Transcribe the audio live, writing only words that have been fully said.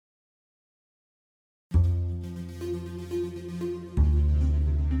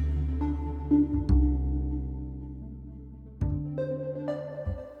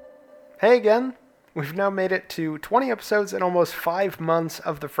Hey again! We've now made it to 20 episodes and almost 5 months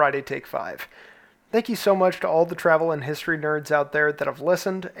of the Friday Take 5. Thank you so much to all the travel and history nerds out there that have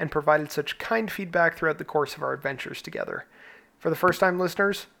listened and provided such kind feedback throughout the course of our adventures together. For the first time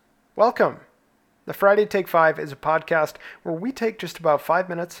listeners, welcome! The Friday Take 5 is a podcast where we take just about 5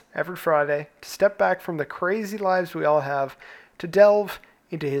 minutes every Friday to step back from the crazy lives we all have to delve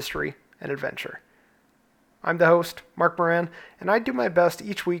into history and adventure. I'm the host, Mark Moran, and I do my best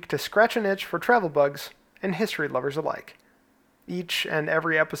each week to scratch an itch for travel bugs and history lovers alike. Each and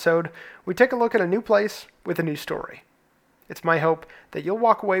every episode, we take a look at a new place with a new story. It's my hope that you'll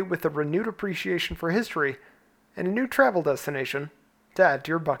walk away with a renewed appreciation for history and a new travel destination to add to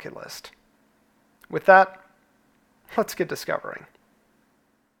your bucket list. With that, let's get discovering.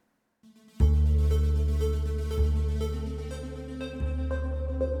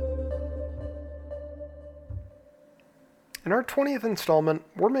 In our 20th installment,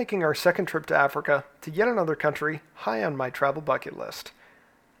 we're making our second trip to Africa to yet another country high on my travel bucket list.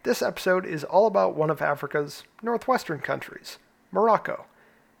 This episode is all about one of Africa's northwestern countries, Morocco,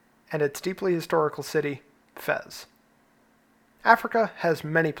 and its deeply historical city, Fez. Africa has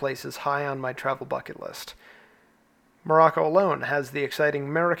many places high on my travel bucket list. Morocco alone has the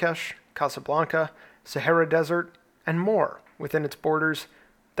exciting Marrakesh, Casablanca, Sahara Desert, and more within its borders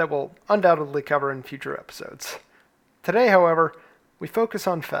that we'll undoubtedly cover in future episodes. Today, however, we focus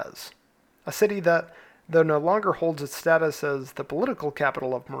on Fez, a city that, though no longer holds its status as the political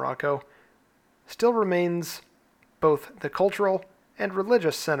capital of Morocco, still remains both the cultural and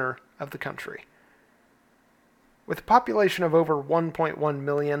religious center of the country. With a population of over 1.1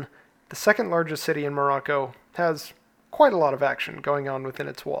 million, the second largest city in Morocco has quite a lot of action going on within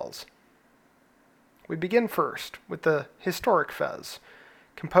its walls. We begin first with the historic Fez,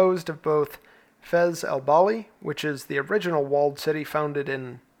 composed of both Fez el Bali, which is the original walled city founded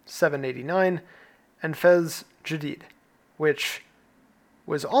in 789, and Fez Jadid, which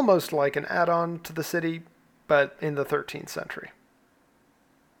was almost like an add-on to the city, but in the 13th century.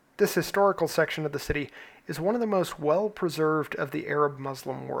 This historical section of the city is one of the most well-preserved of the Arab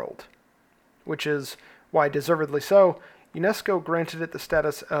Muslim world, which is why, deservedly so, UNESCO granted it the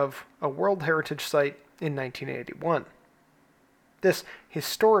status of a World Heritage Site in 1981. This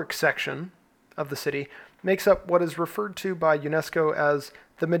historic section of the city makes up what is referred to by UNESCO as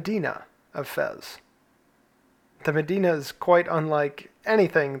the Medina of Fes. The Medina is quite unlike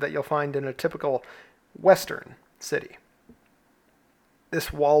anything that you'll find in a typical Western city.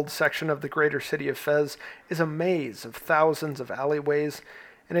 This walled section of the greater city of Fez is a maze of thousands of alleyways,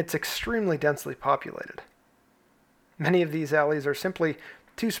 and it's extremely densely populated. Many of these alleys are simply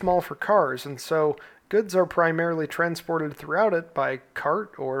too small for cars, and so goods are primarily transported throughout it by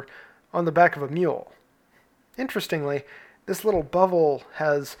cart or on the back of a mule. Interestingly, this little bubble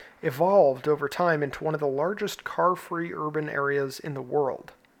has evolved over time into one of the largest car-free urban areas in the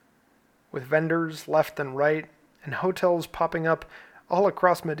world, with vendors left and right and hotels popping up all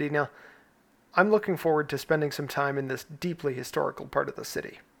across Medina. I'm looking forward to spending some time in this deeply historical part of the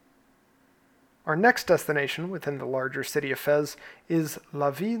city. Our next destination within the larger city of Fez is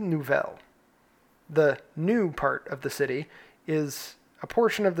Ville Nouvelle. The new part of the city is a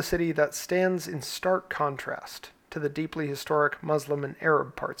portion of the city that stands in stark contrast to the deeply historic Muslim and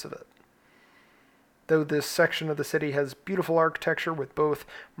Arab parts of it. Though this section of the city has beautiful architecture with both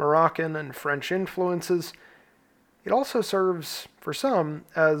Moroccan and French influences, it also serves, for some,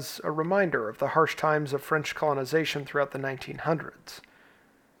 as a reminder of the harsh times of French colonization throughout the 1900s.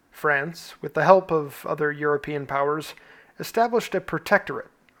 France, with the help of other European powers, established a protectorate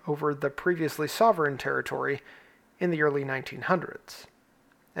over the previously sovereign territory in the early 1900s.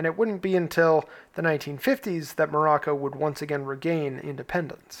 And it wouldn't be until the 1950s that Morocco would once again regain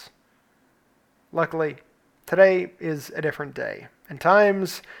independence. Luckily, today is a different day, and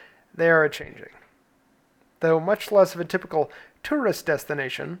times, they are a-changing. Though much less of a typical tourist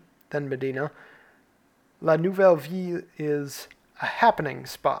destination than Medina, La Nouvelle Ville is a happening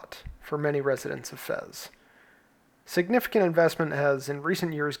spot for many residents of Fez. Significant investment has in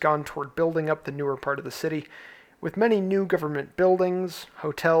recent years gone toward building up the newer part of the city, with many new government buildings,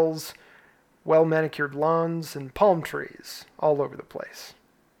 hotels, well-manicured lawns, and palm trees all over the place.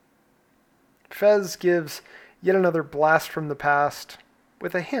 Fez gives yet another blast from the past,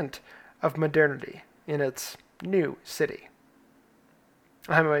 with a hint of modernity in its new city.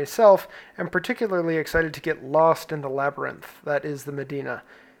 I myself am particularly excited to get lost in the labyrinth that is the Medina,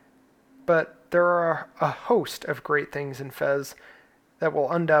 but there are a host of great things in Fez that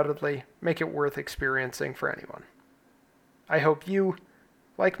will undoubtedly make it worth experiencing for anyone. I hope you,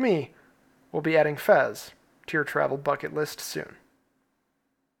 like me, will be adding Fez to your travel bucket list soon.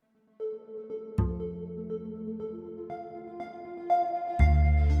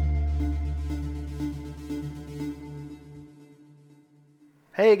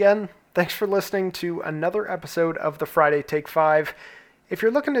 Hey again, thanks for listening to another episode of the Friday Take 5. If you're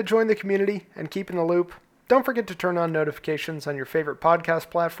looking to join the community and keep in the loop, don't forget to turn on notifications on your favorite podcast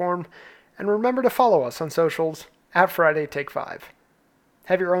platform, and remember to follow us on socials at Friday Take 5.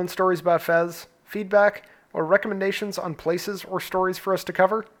 Have your own stories about Fez, feedback, or recommendations on places or stories for us to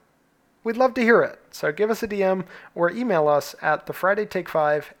cover? We'd love to hear it, so give us a DM or email us at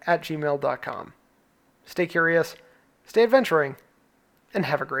thefridaytake5@gmail.com. Stay curious, stay adventuring, and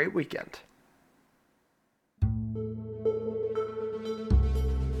have a great weekend.